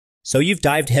So you've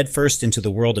dived headfirst into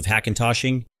the world of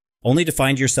Hackintoshing, only to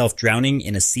find yourself drowning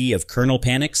in a sea of kernel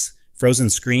panics, frozen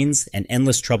screens, and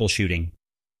endless troubleshooting.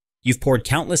 You've poured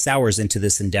countless hours into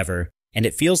this endeavor, and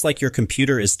it feels like your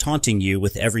computer is taunting you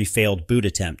with every failed boot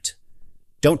attempt.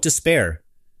 Don't despair.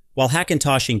 While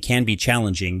Hackintoshing can be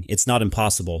challenging, it's not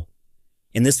impossible.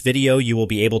 In this video, you will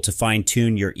be able to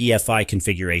fine-tune your EFI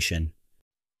configuration.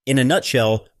 In a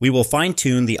nutshell, we will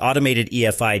fine-tune the automated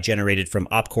EFI generated from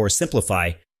OpCore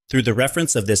Simplify through the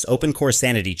reference of this OpenCore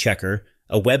Sanity Checker,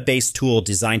 a web-based tool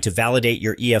designed to validate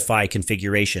your EFI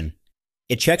configuration.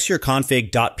 It checks your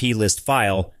config.plist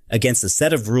file against a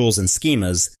set of rules and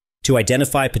schemas to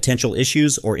identify potential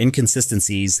issues or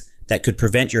inconsistencies that could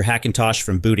prevent your Hackintosh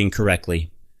from booting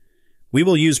correctly. We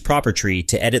will use ProperTree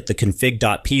to edit the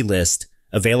config.plist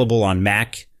available on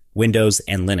Mac, Windows,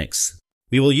 and Linux.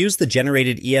 We will use the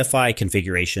generated EFI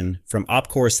configuration from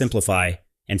OpCore Simplify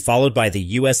and followed by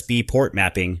the USB port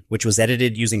mapping, which was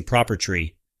edited using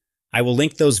ProperTree. I will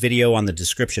link those videos on the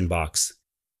description box.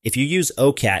 If you use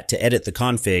OCAT to edit the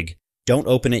config, don't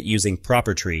open it using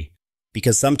ProperTree,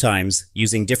 because sometimes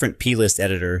using different plist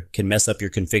editor can mess up your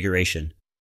configuration.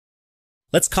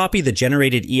 Let's copy the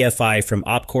generated EFI from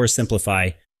OpCore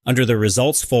Simplify. Under the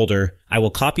results folder, I will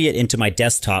copy it into my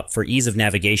desktop for ease of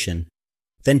navigation.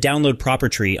 Then download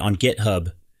ProperTree on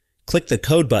GitHub. Click the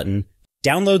code button,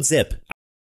 download zip.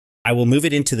 I will move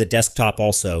it into the desktop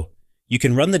also. You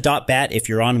can run the .bat if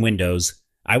you're on Windows.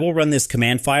 I will run this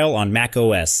command file on Mac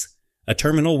OS. A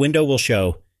terminal window will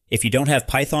show. If you don't have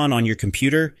Python on your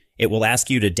computer, it will ask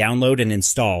you to download and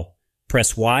install.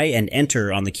 Press Y and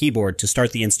Enter on the keyboard to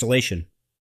start the installation.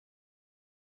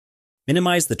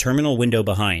 Minimize the terminal window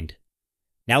behind.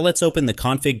 Now let's open the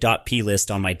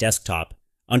config.plist on my desktop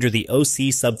under the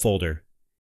OC subfolder.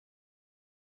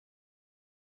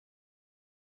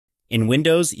 In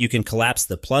Windows, you can collapse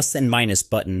the plus and minus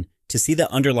button to see the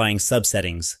underlying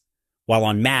subsettings, while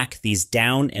on Mac, these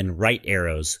down and right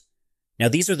arrows. Now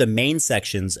these are the main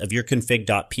sections of your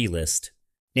config.plist,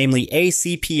 namely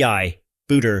ACPI,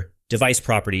 booter, device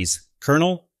properties,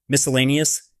 kernel,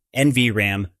 miscellaneous,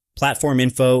 NVRAM, platform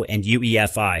info, and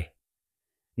UEFI.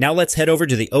 Now let's head over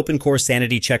to the OpenCore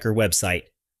Sanity Checker website.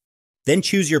 Then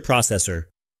choose your processor.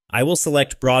 I will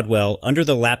select Broadwell under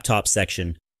the laptop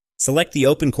section. Select the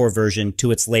OpenCore version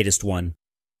to its latest one.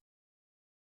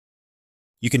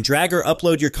 You can drag or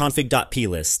upload your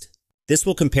config.plist. This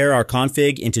will compare our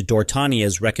config into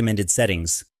Dortania's recommended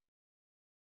settings.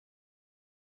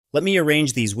 Let me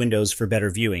arrange these windows for better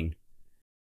viewing.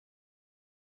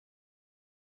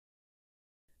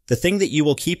 The thing that you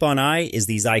will keep on eye is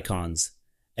these icons.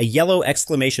 A yellow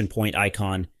exclamation point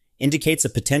icon indicates a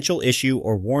potential issue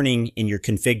or warning in your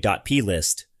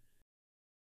config.plist.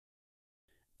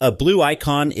 A blue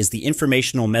icon is the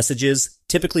informational messages,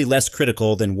 typically less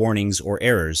critical than warnings or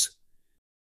errors.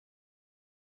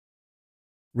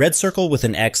 Red circle with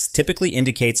an X typically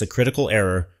indicates a critical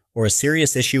error or a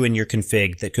serious issue in your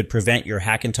config that could prevent your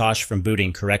Hackintosh from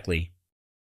booting correctly.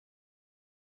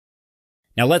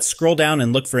 Now let's scroll down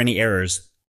and look for any errors.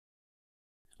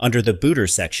 Under the booter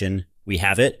section, we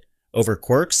have it, over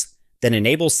quirks, then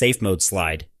enable safe mode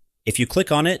slide. If you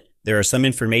click on it, there are some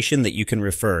information that you can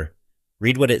refer.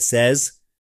 Read what it says.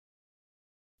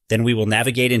 Then we will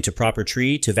navigate into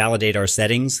ProperTree to validate our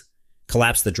settings,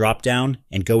 collapse the dropdown,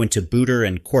 and go into booter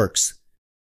and quirks.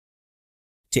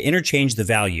 To interchange the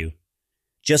value,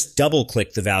 just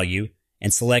double-click the value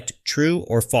and select true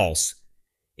or false.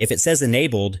 If it says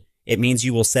enabled, it means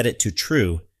you will set it to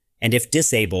true, and if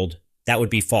disabled, that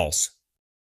would be false.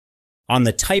 On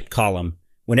the type column,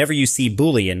 whenever you see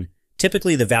Boolean,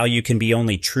 typically the value can be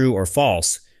only true or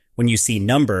false. When you see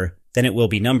number, then it will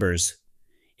be numbers.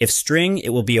 If string, it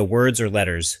will be a words or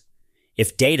letters.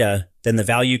 If data, then the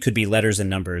value could be letters and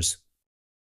numbers.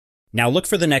 Now look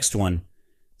for the next one.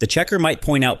 The checker might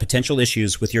point out potential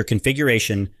issues with your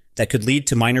configuration that could lead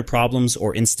to minor problems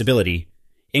or instability.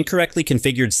 Incorrectly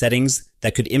configured settings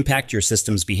that could impact your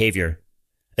system's behavior.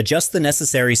 Adjust the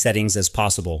necessary settings as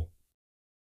possible.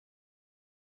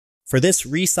 For this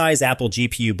resize Apple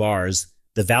GPU bars,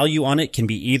 the value on it can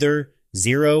be either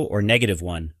 0 or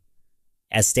 -1.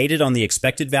 As stated on the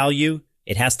expected value,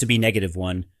 it has to be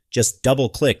 -1. Just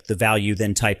double-click the value,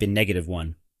 then type in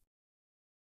 -1.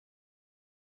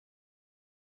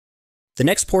 The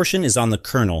next portion is on the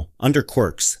kernel, under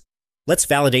quirks. Let's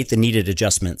validate the needed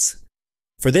adjustments.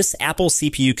 For this Apple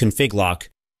CPU config lock,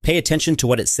 pay attention to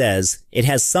what it says. It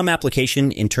has some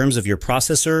application in terms of your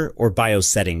processor or BIOS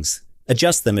settings.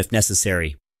 Adjust them if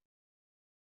necessary.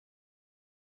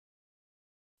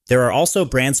 There are also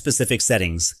brand-specific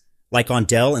settings, like on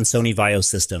Dell and Sony BIOS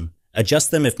system.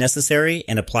 Adjust them if necessary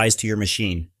and applies to your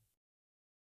machine.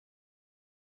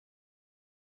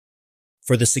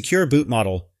 For the secure boot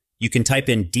model, you can type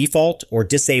in default or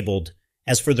disabled,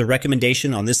 as for the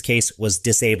recommendation on this case was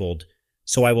disabled,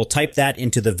 so I will type that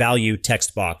into the value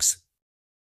text box.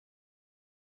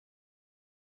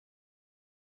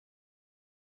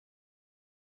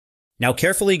 Now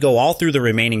carefully go all through the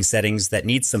remaining settings that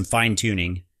need some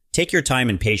fine-tuning. Take your time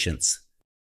and patience.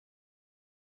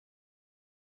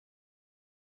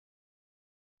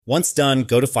 Once done,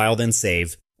 go to File then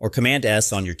Save, or Command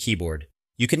S on your keyboard.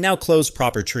 You can now close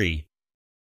ProperTree.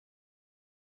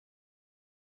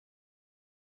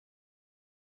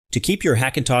 To keep your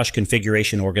Hackintosh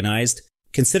configuration organized,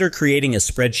 consider creating a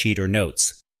spreadsheet or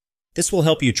notes. This will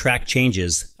help you track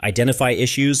changes, identify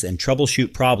issues, and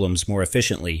troubleshoot problems more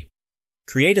efficiently.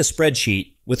 Create a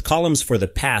spreadsheet with columns for the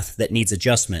path that needs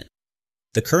adjustment,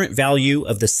 the current value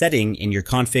of the setting in your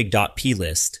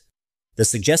config.plist. The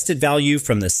suggested value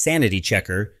from the Sanity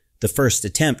Checker, the first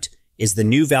attempt, is the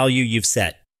new value you've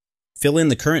set. Fill in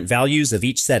the current values of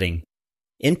each setting.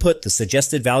 Input the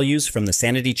suggested values from the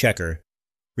Sanity Checker.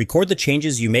 Record the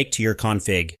changes you make to your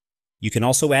config. You can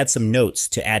also add some notes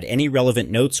to add any relevant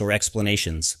notes or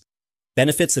explanations.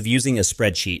 Benefits of using a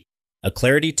spreadsheet: a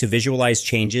clarity to visualize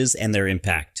changes and their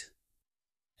impact.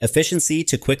 Efficiency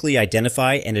to quickly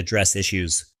identify and address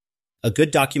issues. A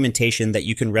good documentation that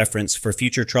you can reference for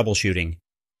future troubleshooting.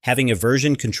 Having a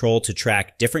version control to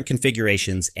track different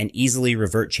configurations and easily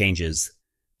revert changes.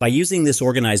 By using this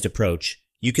organized approach,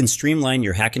 you can streamline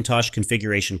your Hackintosh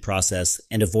configuration process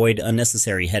and avoid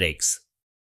unnecessary headaches.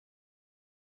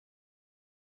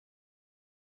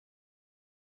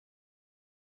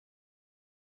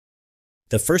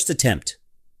 The first attempt.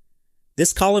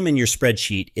 This column in your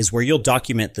spreadsheet is where you'll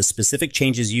document the specific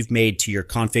changes you've made to your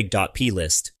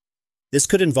config.plist. This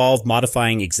could involve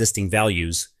modifying existing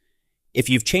values. If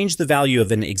you've changed the value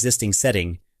of an existing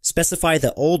setting, specify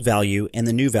the old value and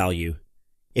the new value.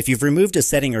 If you've removed a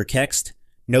setting or text,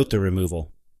 note the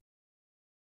removal.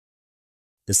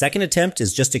 The second attempt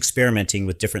is just experimenting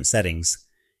with different settings.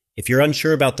 If you're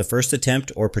unsure about the first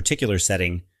attempt or particular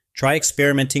setting, try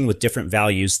experimenting with different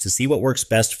values to see what works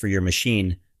best for your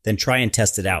machine, then try and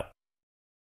test it out.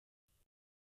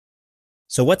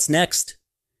 So what's next?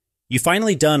 You're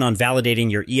finally done on validating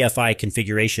your EFI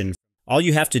configuration. All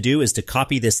you have to do is to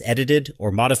copy this edited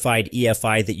or modified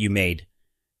EFI that you made.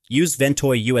 Use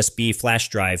Ventoy USB flash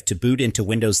drive to boot into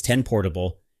Windows 10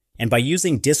 Portable, and by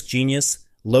using Disk Genius,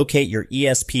 locate your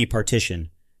ESP partition,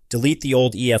 delete the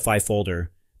old EFI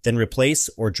folder, then replace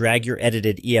or drag your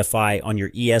edited EFI on your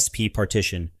ESP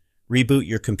partition, reboot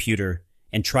your computer,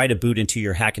 and try to boot into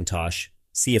your Hackintosh.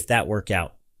 See if that worked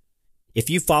out. If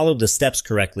you followed the steps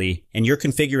correctly and your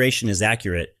configuration is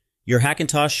accurate, your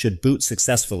Hackintosh should boot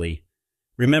successfully.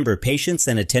 Remember, patience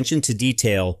and attention to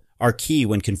detail are key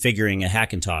when configuring a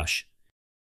Hackintosh.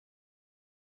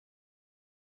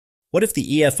 What if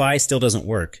the EFI still doesn't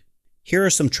work? Here are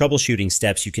some troubleshooting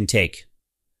steps you can take.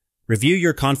 Review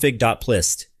your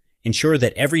config.plist. Ensure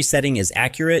that every setting is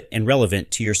accurate and relevant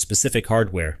to your specific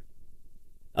hardware.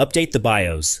 Update the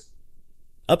BIOS.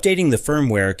 Updating the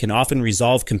firmware can often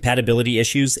resolve compatibility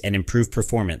issues and improve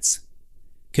performance.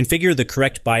 Configure the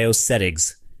correct BIOS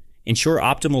settings. Ensure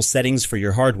optimal settings for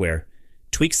your hardware.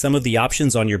 Tweak some of the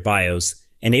options on your BIOS.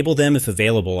 Enable them if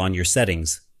available on your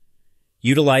settings.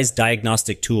 Utilize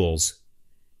diagnostic tools.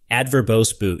 Add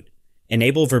verbose boot.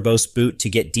 Enable verbose boot to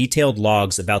get detailed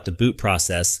logs about the boot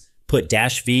process. Put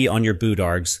 -V on your boot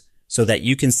args so that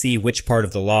you can see which part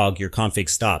of the log your config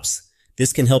stops.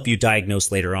 This can help you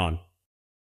diagnose later on.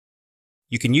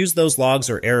 You can use those logs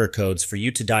or error codes for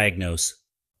you to diagnose.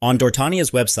 On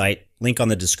Dortania's website, link on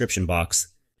the description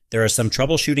box, there are some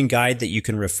troubleshooting guide that you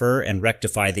can refer and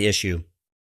rectify the issue.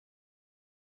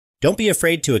 Don't be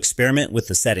afraid to experiment with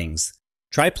the settings.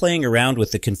 Try playing around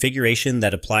with the configuration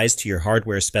that applies to your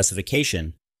hardware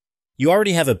specification. You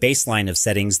already have a baseline of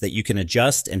settings that you can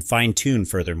adjust and fine-tune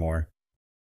furthermore.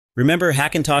 Remember,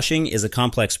 Hackintoshing is a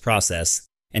complex process,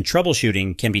 and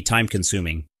troubleshooting can be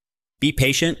time-consuming. Be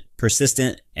patient,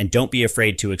 persistent, and don't be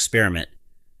afraid to experiment.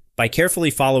 By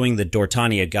carefully following the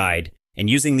Dortania guide and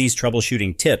using these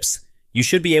troubleshooting tips, you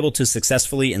should be able to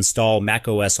successfully install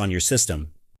macOS on your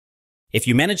system. If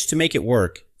you manage to make it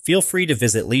work, feel free to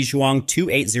visit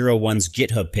Lizhuang2801's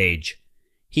GitHub page.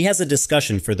 He has a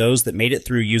discussion for those that made it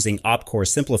through using OpCore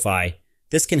Simplify.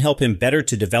 This can help him better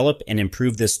to develop and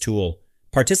improve this tool.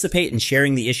 Participate in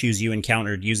sharing the issues you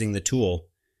encountered using the tool.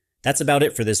 That's about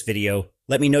it for this video.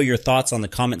 Let me know your thoughts on the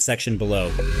comment section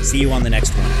below. See you on the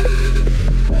next one.